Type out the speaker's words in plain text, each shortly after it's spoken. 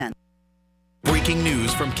breaking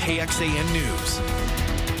news from KXAN News.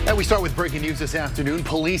 And we start with breaking news this afternoon.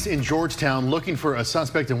 Police in Georgetown looking for a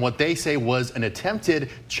suspect in what they say was an attempted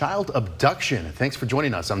child abduction. Thanks for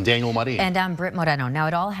joining us. I'm Daniel Marin. And I'm Britt Moreno. Now,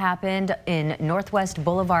 it all happened in Northwest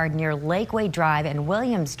Boulevard near Lakeway Drive and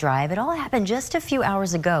Williams Drive. It all happened just a few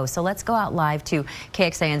hours ago. So let's go out live to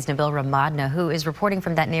KXAN's Nabil Ramadna, who is reporting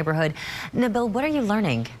from that neighborhood. Nabil, what are you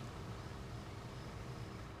learning?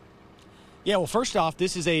 Yeah, well, first off,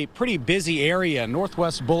 this is a pretty busy area.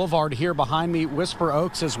 Northwest Boulevard here behind me, Whisper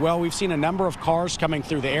Oaks as well. We've seen a number of cars coming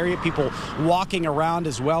through the area, people walking around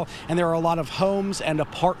as well, and there are a lot of homes and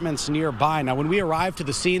apartments nearby. Now, when we arrived to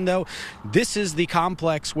the scene, though, this is the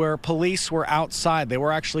complex where police were outside. They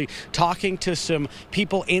were actually talking to some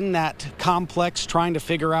people in that complex, trying to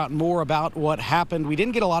figure out more about what happened. We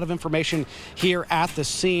didn't get a lot of information here at the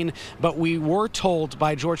scene, but we were told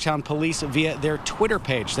by Georgetown Police via their Twitter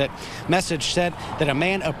page that message said that a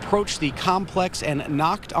man approached the complex and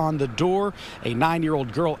knocked on the door. A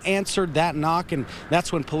 9-year-old girl answered that knock, and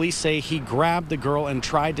that's when police say he grabbed the girl and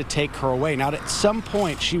tried to take her away. Now, at some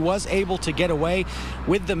point, she was able to get away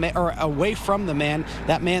with away from the man.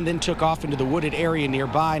 That man then took off into the wooded area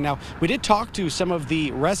nearby. Now, we did talk to some of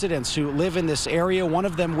the residents who live in this area. One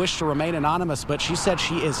of them wished to remain anonymous, but she said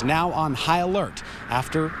she is now on high alert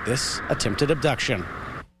after this attempted abduction.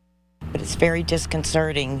 But it's very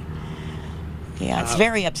disconcerting. Yeah, it's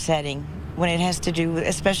very upsetting when it has to do,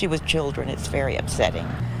 especially with children. It's very upsetting.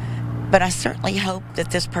 But I certainly hope that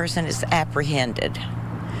this person is apprehended.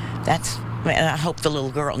 And I hope the little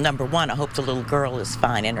girl, number one, I hope the little girl is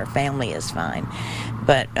fine and her family is fine.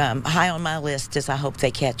 But high on my list is I hope they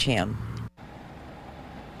catch him.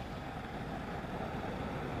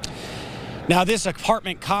 Now, this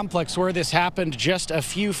apartment complex where this happened just a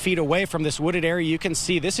few feet away from this wooded area, you can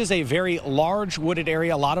see this is a very large wooded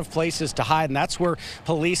area, a lot of places to hide, and that's where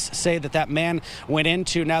police say that man went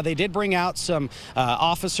into. Now, they did bring out some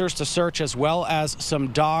officers to search as well as some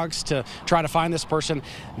dogs to try to find this person.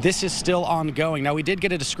 This is still ongoing. Now, we did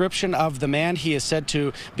get a description of the man. He is said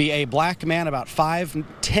to be a black man, about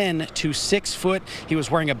 5'10" to 6 foot. He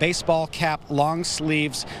was wearing a baseball cap, long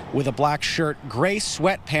sleeves with a black shirt, gray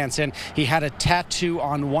sweatpants, and he had a tattoo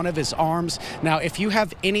on one of his arms. Now, if you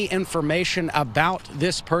have any information about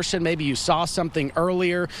this person, maybe you saw something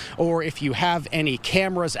earlier, or if you have any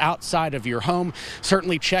cameras outside of your home,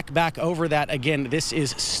 certainly check back over that. Again, this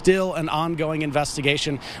is still an ongoing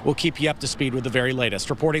investigation. We'll keep you up to speed with the very latest.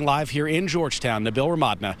 Reporting live here in Georgetown, Nabil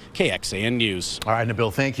Ramadna, KXAN News. All right,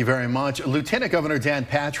 Nabil, thank you very much. Lieutenant Governor Dan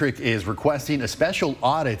Patrick is requesting a special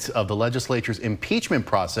audit of the legislature's impeachment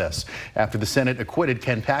process after the Senate acquitted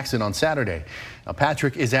Ken Paxton on Saturday. Now,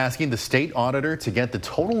 Patrick is asking the state auditor to get the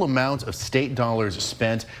total amount of state dollars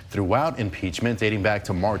spent throughout impeachment dating back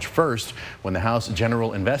to March 1st, when the House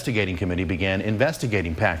General Investigating Committee began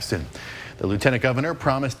investigating Paxton. The lieutenant governor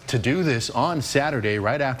promised to do this on Saturday,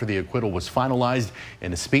 right after the acquittal was finalized,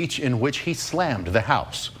 in a speech in which he slammed the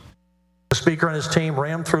House. The Speaker and his team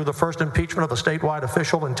rammed through the first impeachment of a statewide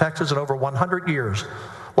official in Texas in over 100 years,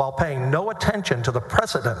 while paying no attention to the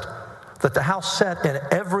precedent that the House set in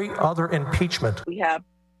every other impeachment. We have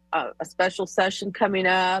a special session coming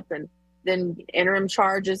up, and then interim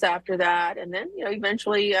charges after that, and then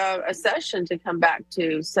eventually a session to come back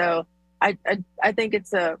to. So I think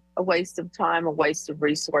it's a waste of time, a waste of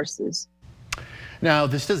resources. Now,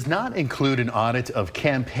 this does not include an audit of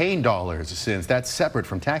campaign dollars, since that's separate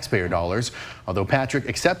from taxpayer dollars, although Patrick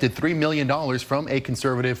accepted $3 million from a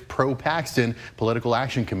conservative pro-Paxton political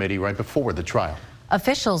action committee right before the trial.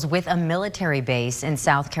 Officials with a military base in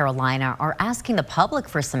South Carolina are asking the public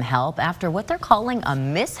for some help after what they're calling a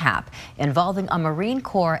mishap involving a Marine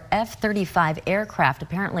Corps F-35 aircraft.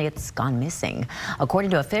 Apparently, it's gone missing.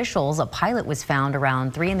 According to officials, a pilot was found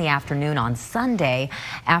around 3 in the afternoon on Sunday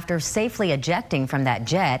after safely ejecting from that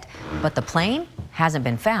jet, but the plane hasn't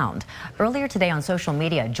been found. Earlier today on social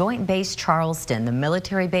media, Joint Base Charleston, the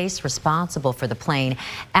military base responsible for the plane,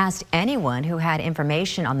 asked anyone who had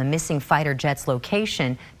information on the missing fighter jet's location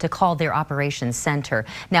to call their operations center.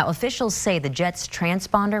 Now, officials say the jet's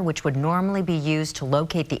transponder, which would normally be used to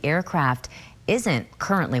locate the aircraft, isn't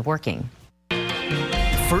currently working.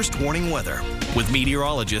 First warning weather with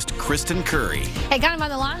meteorologist Kristen Curry. Hey, kind of on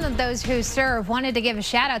the line of those who serve, wanted to give a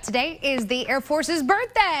shout out. Today is the Air Force's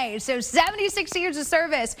birthday. So 76 years of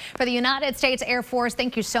service for the United States Air Force.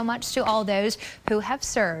 Thank you so much to all those who have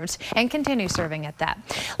served and continue serving at that.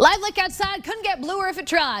 Live look outside. Couldn't get bluer if it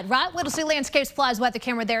tried, right? Whittlesey Landscape Supplies weather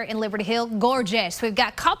camera there in Liberty Hill. Gorgeous. We've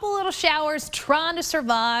got a couple little showers trying to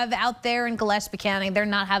survive out there in Gillespie County. They're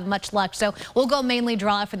not having much luck, so we'll go mainly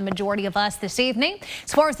dry for the majority of us this evening.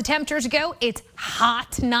 As far as the temperatures go, it's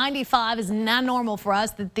hot. 95 is not normal for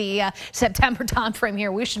us at the September time frame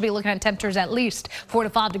here. We should be looking at temperatures at least 4 to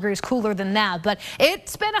 5 degrees cooler than that. But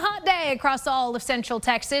it's been a hot day across all of central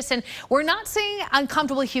Texas, and we're not seeing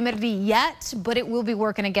uncomfortable humidity yet, but it will be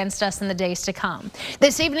working against us in the days to come.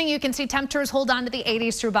 This evening, you can see temperatures hold on to the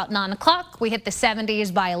 80s through about 9 o'clock. We hit the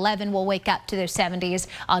 70s by 11. We'll wake up to those 70s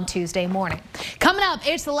on Tuesday morning. Coming up,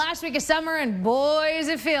 it's the last week of summer, and boy, does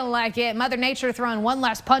it feel like it. Mother Nature throwing one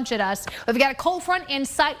last punch at us. We've got a cold front in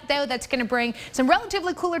sight, though, that's going to bring some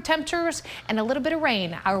relatively cooler temperatures and a little bit of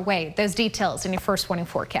rain our way. Those details in your first warning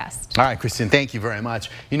forecast. All right, Kristen, thank you very much.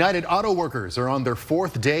 United Auto Workers are on their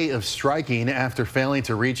 4th day of striking after failing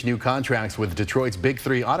to reach new contracts with Detroit's Big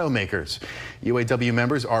 3 automakers. UAW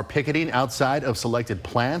members are picketing outside of selected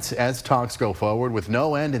plants as talks go forward with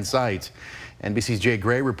no end in sight. NBC's Jay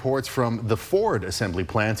Gray reports from the Ford assembly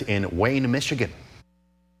plant in Wayne, Michigan.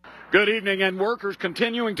 Good evening, and workers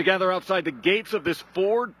continuing to gather outside the gates of this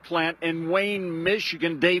Ford plant in Wayne,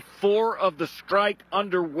 Michigan. Day 4 of the strike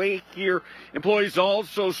underway here. Employees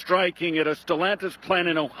also striking at a Stellantis plant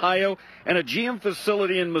in Ohio and a GM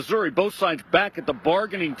facility in Missouri. Both sides back at the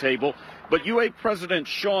bargaining table. But UA President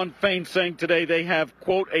Shawn Fain saying today they have,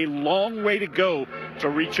 quote, a long way to go to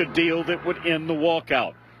reach a deal that would end the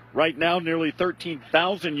walkout. Right now, nearly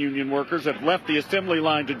 13,000 union workers have left the assembly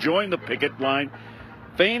line to join the picket line.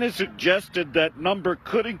 Fain has suggested that number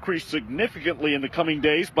could increase significantly in the coming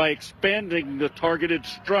days by expanding the targeted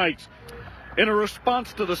strikes. In a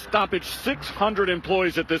response to the stoppage, 600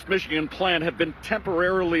 employees at this Michigan plant have been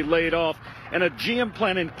temporarily laid off, and a GM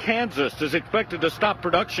plant in Kansas is expected to stop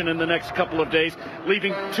production in the next couple of days,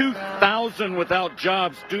 leaving 2,000 without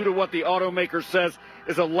jobs due to what the automaker says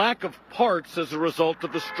is a lack of parts as a result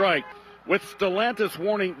of the strike. With Stellantis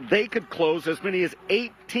warning they could close as many as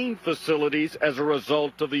 18 facilities as a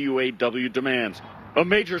result of the UAW demands. A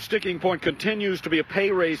major sticking point continues to be a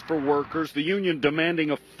pay raise for workers, the union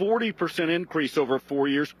demanding a 40% increase over 4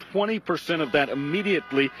 years, 20% of that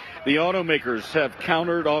immediately. The automakers have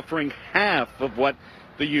countered, offering half of what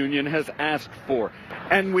the union has asked for.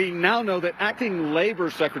 And we now know that Acting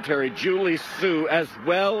Labor Secretary Julie Su, as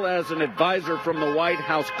well as an advisor from the White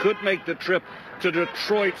House, could make the trip to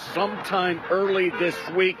Detroit sometime early this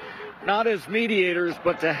week, not as mediators,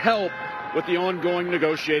 but to help with the ongoing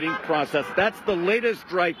negotiating process. That's the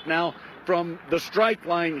latest right now from the strike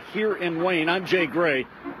line here in Wayne. I'm Jay Gray.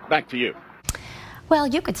 Back to you. Well,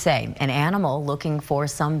 you could say an animal looking for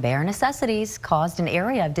some bare necessities caused an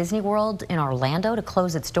area of Disney World in Orlando to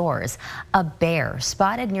close its doors. A bear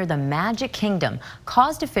spotted near the Magic Kingdom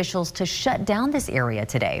caused officials to shut down this area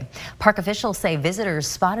today. Park officials say visitors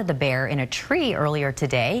spotted the bear in a tree earlier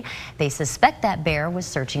today. They suspect that bear was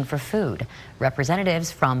searching for food. Representatives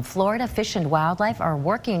from Florida Fish and Wildlife are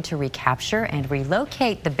working to recapture and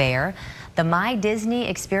relocate the bear. The My Disney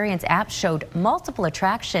Experience app showed multiple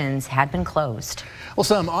attractions had been closed. Well,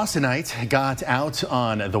 some Austinites got out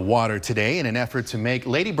on the water today in an effort to make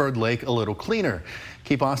Lady Bird Lake a little cleaner.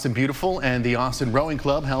 Keep Austin Beautiful and the Austin Rowing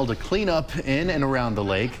Club held a cleanup in and around the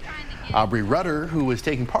lake. Aubrey Rudder, who was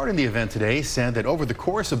taking part in the event today, said that over the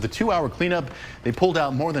course of the 2-hour cleanup, they pulled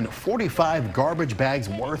out more than 45 garbage bags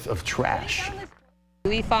worth of trash.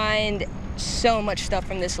 We find so much stuff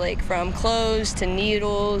from this lake, from clothes to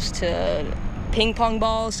needles to ping pong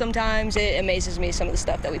balls sometimes. It amazes me some of the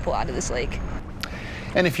stuff that we pull out of this lake.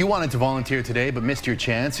 And if you wanted to volunteer today but missed your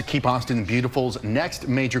chance, Keep Austin Beautiful's next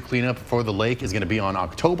major cleanup for the lake is going to be on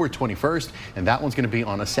October 21st, and that one's going to be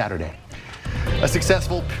on a Saturday. A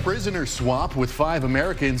successful prisoner swap with 5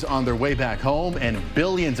 Americans on their way back home and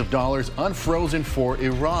billions of dollars unfrozen for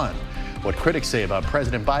Iran. What critics say about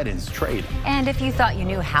President Biden's trade. And if you thought you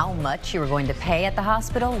knew how much you were going to pay at the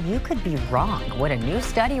hospital, you could be wrong. What a new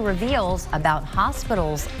study reveals about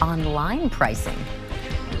hospitals' online pricing.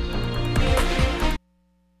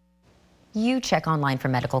 You check online for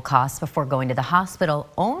medical costs before going to the hospital,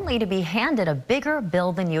 only to be handed a bigger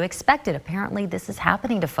bill than you expected. Apparently, this is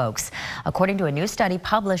happening to folks, according to a new study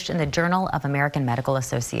published in the Journal of American Medical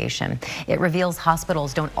Association. It reveals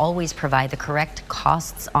hospitals don't always provide the correct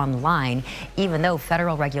costs online, even though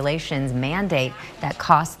federal regulations mandate that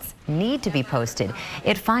costs need to be posted.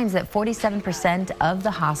 It finds that 47% of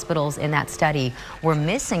the hospitals in that study were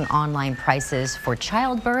missing online prices for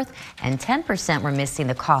childbirth, and 10% were missing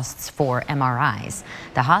the costs for MRIs.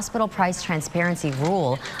 The hospital price transparency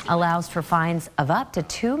rule allows for fines of up to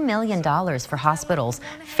 $2 million for hospitals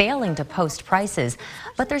failing to post prices,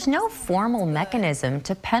 but there's no formal mechanism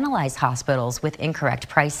to penalize hospitals with incorrect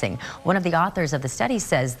pricing. One of the authors of the study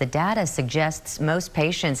says the data suggests most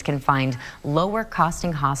patients can find lower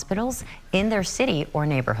costing hospitals in their city or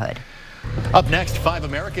neighborhood. Up next, 5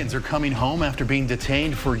 Americans are coming home after being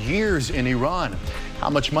detained for years in Iran. How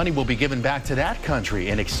much money will be given back to that country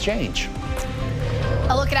in exchange?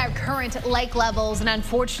 A look at our current lake levels, and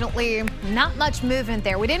unfortunately, not much movement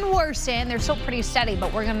there. We didn't worsen. They're still pretty steady,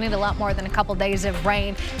 but we're going to need a lot more than a couple days of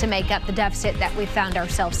rain to make up the deficit that we found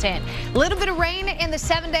ourselves in. A little bit of rain in the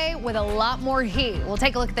 7-day with a lot more heat. We'll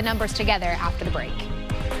take a look at the numbers together after the break.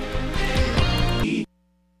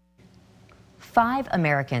 5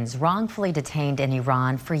 Americans wrongfully detained in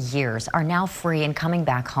Iran for years are now free and coming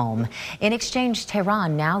back home. In exchange,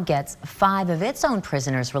 Tehran now gets 5 of its own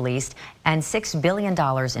prisoners released and $6 billion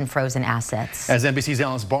in frozen assets. As NBC's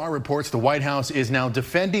Alice Barr reports, the White House is now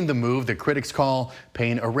defending the move that critics call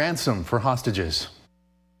paying a ransom for hostages.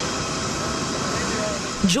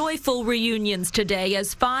 Joyful reunions today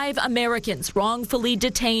as 5 Americans wrongfully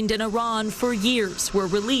detained in Iran for years were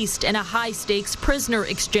released in a high-stakes prisoner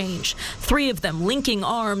exchange. 3 of them linking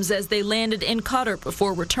arms as they landed in Qatar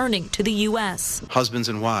before returning to the U.S. Husbands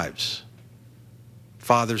and wives,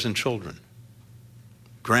 fathers and children,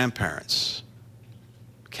 grandparents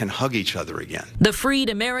can hug each other again. The freed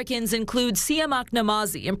Americans include Siamak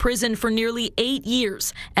Namazi, imprisoned for nearly 8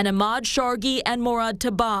 years, and Ahmad Shargi and Morad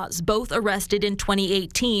Tabaz, both arrested in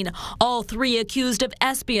 2018. All 3 accused of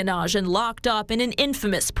espionage and locked up in an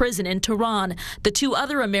infamous prison in Tehran. The 2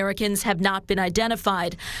 other Americans have not been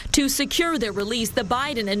identified. To secure their release, the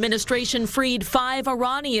Biden administration freed 5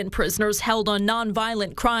 Iranian prisoners held on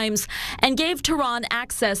nonviolent crimes and gave Tehran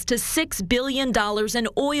access to $6 billion in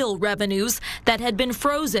oil revenues that had been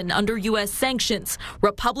frozen under U.S. sanctions.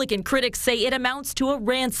 Republican critics say it amounts to a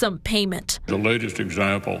ransom payment. The latest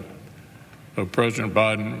example of President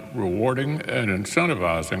Biden rewarding and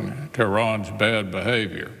incentivizing Tehran's bad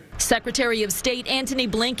behavior. Secretary of State Antony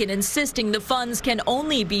Blinken insisting the funds can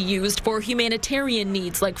only be used for humanitarian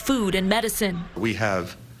needs like food and medicine. We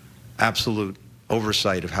have absolute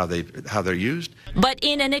oversight of how they're used. But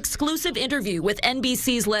in an exclusive interview with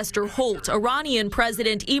NBC's Lester Holt, Iranian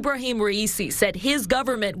President Ibrahim Raisi said his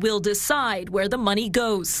government will decide where the money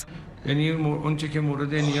goes.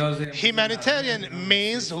 Humanitarian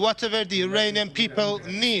means whatever the Iranian people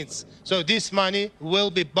needs. So this money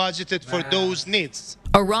will be budgeted for those needs.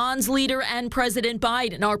 Iran's leader and President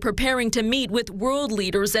Biden are preparing to meet with world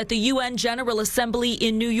leaders at the UN General Assembly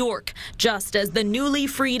in New York, just as the newly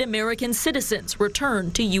freed American citizens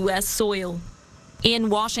return to U.S. soil. In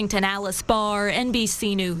Washington, Alice Barr,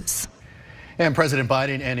 NBC News. And President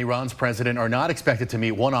Biden and Iran's president are not expected to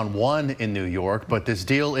meet one-on-one in New York, but this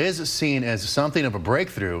deal is seen as something of a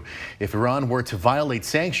breakthrough. If Iran were to violate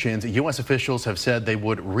sanctions, U.S. officials have said they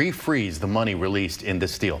would refreeze the money released in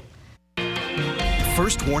this deal.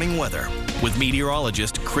 First warning weather with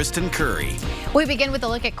meteorologist Kristen Curry. We begin with a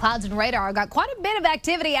look at clouds and radar. I've got quite a bit of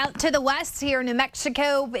activity out to the west here in New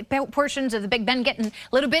Mexico. Portions of the Big Bend getting a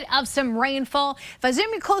little bit of some rainfall. If I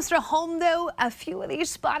zoom in closer to home, though, a few of these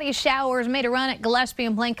spotty showers made a run at Gillespie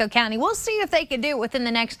and Blanco County. We'll see if they can do it within the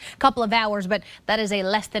next couple of hours, but that is a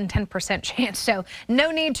less than 10% chance. So no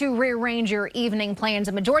need to rearrange your evening plans.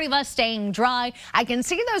 A majority of us staying dry. I can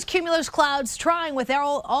see those cumulus clouds trying with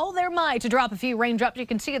all their might to drop a few raindrops. You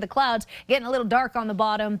can see the clouds getting a little dark on the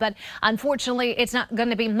bottom, but unfortunately, it's not going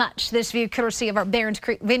to be much. This view courtesy of our Barons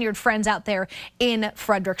Creek Vineyard friends out there in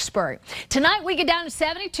Fredericksburg. Tonight, we get down to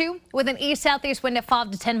 72 with an east-southeast wind at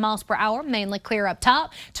 5 to 10 miles per hour, mainly clear up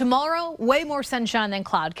top. Tomorrow, way more sunshine than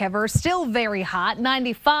cloud cover. Still very hot,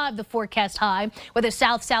 95 the forecast high, with a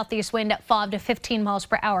south-southeast wind at 5 to 15 miles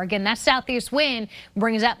per hour. Again, that southeast wind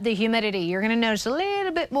brings up the humidity. You're going to notice a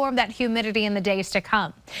little bit more of that humidity in the days to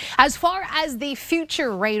come. As far as the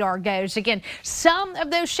future radar goes, again, some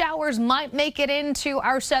of those showers might make it into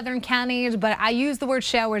our southern counties, but I use the word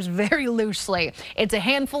showers very loosely. It's a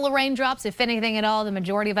handful of raindrops, if anything at all. The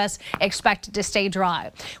majority of us expect it to stay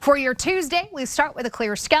dry. For your Tuesday, we start with a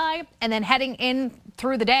clear sky, and then heading in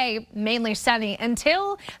through the day, mainly sunny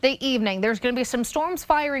until the evening. There's going to be some storms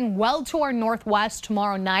firing well to our northwest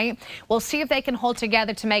tomorrow night. We'll see if they can hold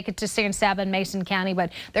together to make it to San Saba and Mason County,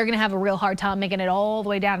 but they're going to have a real hard time making it all the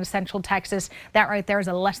way down to central Texas. That right there is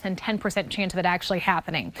a less than 10% chance of it actually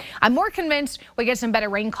happening. I'm more convinced we get some better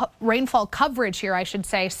rainfall coverage here, I should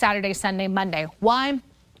say, Saturday, Sunday, Monday. Why?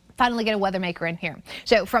 Finally get a weather maker in here.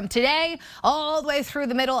 So from today all the way through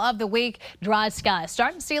the middle of the week, dry skies.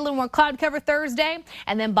 Starting to see a little more cloud cover Thursday,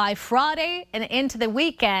 and then by Friday and into the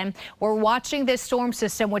weekend, we're watching this storm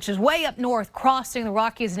system, which is way up north, crossing the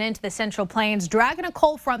Rockies and into the Central Plains, dragging a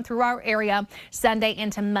cold front through our area Sunday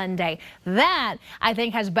into Monday. That, I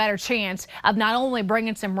think, has a better chance of not only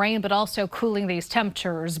bringing some rain, but also cooling these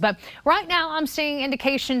temperatures. But right now, I'm seeing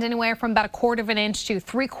indications anywhere from about 1/4 of an inch to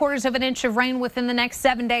 3/4 of an inch of rain within the next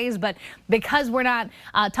 7 days. days, but because we're not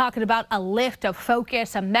talking about a lift, a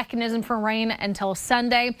focus, a mechanism for rain until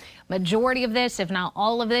Sunday, majority of this, if not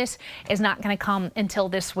all of this, is not going to come until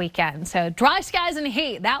this weekend. So dry skies and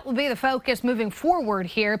heat, that will be the focus moving forward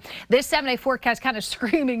here. This 7-day forecast kind of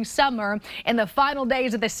screaming summer in the final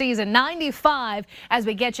days of the season. 95 as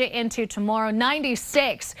we get you into tomorrow,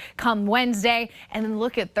 96 come Wednesday, and then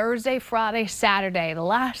look at Thursday, Friday, Saturday. The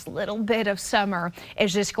last little bit of summer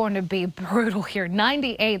is just going to be brutal here.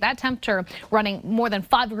 98, that temperature running more than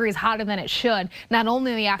 5 degrees hotter than it should, not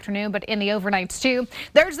only in the afternoon, but in the overnights too.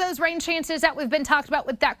 There's those rain chances that we've been talking about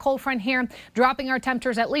with that cold front here, dropping our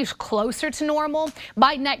temperatures at least closer to normal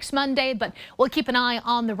by next Monday, but we'll keep an eye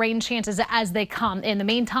on the rain chances as they come. In the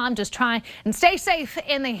meantime, just try and stay safe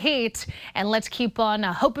in the heat, and let's keep on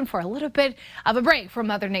hoping for a little bit of a break from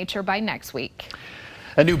Mother Nature by next week.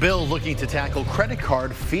 A new bill looking to tackle credit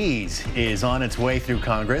card fees is on its way through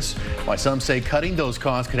Congress, while some say cutting those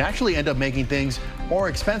costs could actually end up making things more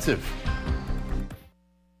expensive.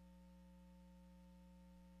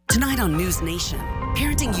 Tonight on News Nation,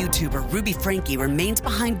 parenting YouTuber Ruby Franke remains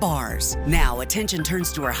behind bars. Now attention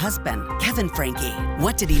turns to her husband, Kevin Franke.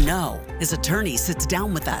 What did he know? His attorney sits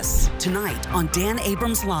down with us tonight on Dan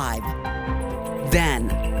Abrams Live.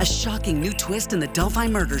 Then, a shocking new twist in the Delphi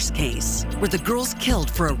murders case, where the girls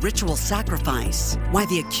killed for a ritual sacrifice. Why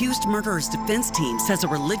the accused murderer's defense team says a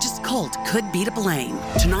religious cult could be to blame.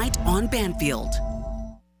 Tonight on Banfield.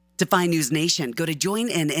 To find News Nation, go to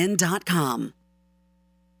joinnn.com.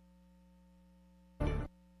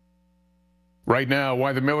 Right now,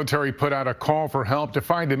 why the military put out a call for help to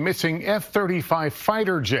find the missing F-35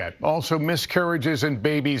 fighter jet. Also, miscarriages and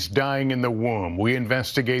babies dying in the womb. We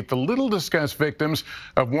investigate the little-discussed victims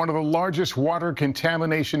of one of the largest water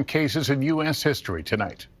contamination cases in U.S. history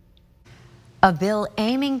tonight. A bill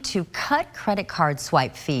aiming to cut credit card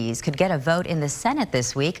swipe fees could get a vote in the Senate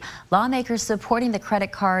this week. Lawmakers supporting the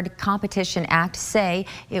Credit Card Competition Act say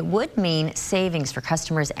it would mean savings for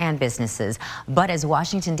customers and businesses. But as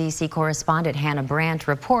Washington, D.C. correspondent Hannah Brandt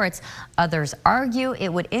reports, others argue it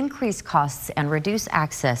would increase costs and reduce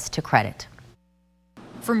access to credit.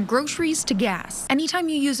 From groceries to gas, anytime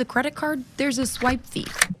you use a credit card, there's a swipe fee.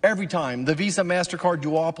 Every time, the Visa MasterCard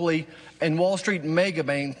duopoly and Wall Street mega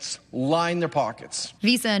banks line their pockets.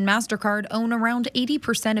 Visa and MasterCard own around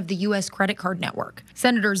 80% of the U.S. credit card network.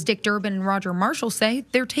 Senators Dick Durbin and Roger Marshall say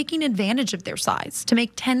they're taking advantage of their size to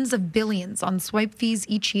make tens of billions on swipe fees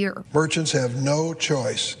each year. Merchants have no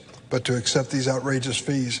choice but to accept these outrageous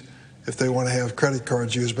fees if they want to have credit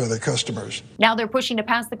cards used by their customers. Now they're pushing to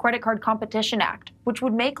pass the Credit Card Competition Act, which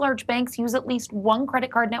would make large banks use at least one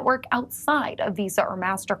credit card network outside of Visa or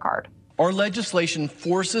MasterCard. Our legislation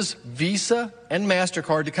forces Visa and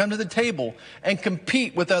MasterCard to come to the table and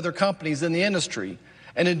compete with other companies in the industry.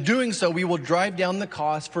 And in doing so, we will drive down the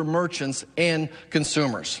cost for merchants and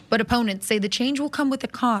consumers. But opponents say the change will come with a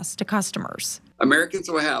cost to customers. Americans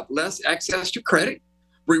will have less access to credit,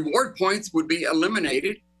 reward points would be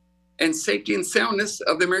eliminated, and safety and soundness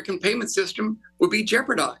of the American payment system would be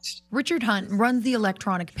jeopardized. Richard Hunt runs the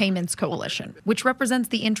Electronic Payments Coalition, which represents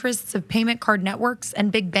the interests of payment card networks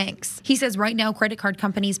and big banks. He says right now credit card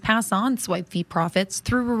companies pass on swipe fee profits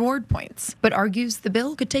through reward points, but argues the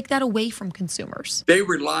bill could take that away from consumers. They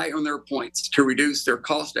rely on their points to reduce their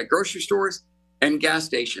cost at grocery stores and gas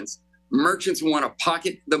stations. Merchants want to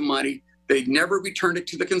pocket the money. They never return it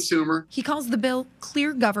to the consumer. He calls the bill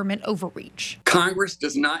clear government overreach. Congress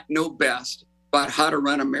does not know best about how to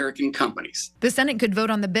run American companies. The Senate could vote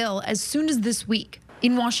on the bill as soon as this week.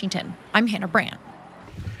 In Washington, I'm Hannah Brandt.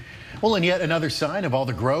 Well, and yet another sign of all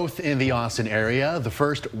the growth in the Austin area, the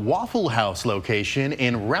first Waffle House location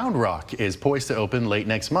in Round Rock is poised to open late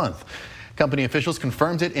next month. Company officials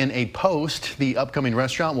confirmed it in a post. The upcoming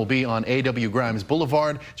restaurant will be on A.W. Grimes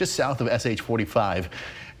Boulevard, just south of SH 45.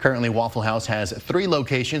 Currently, Waffle House has 3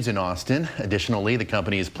 locations in Austin. Additionally, the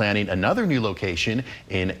company is planning another new location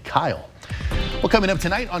in Kyle. Well, coming up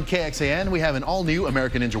tonight on KXAN, we have an all-new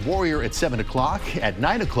American Ninja Warrior at 7 o'clock. At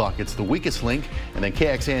 9 o'clock, it's The Weakest Link. And then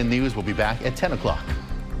KXAN News will be back at 10 o'clock.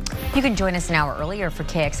 You can join us an hour earlier for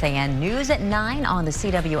KXAN News at 9 on the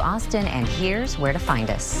CW Austin. And here's where to find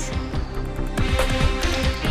us.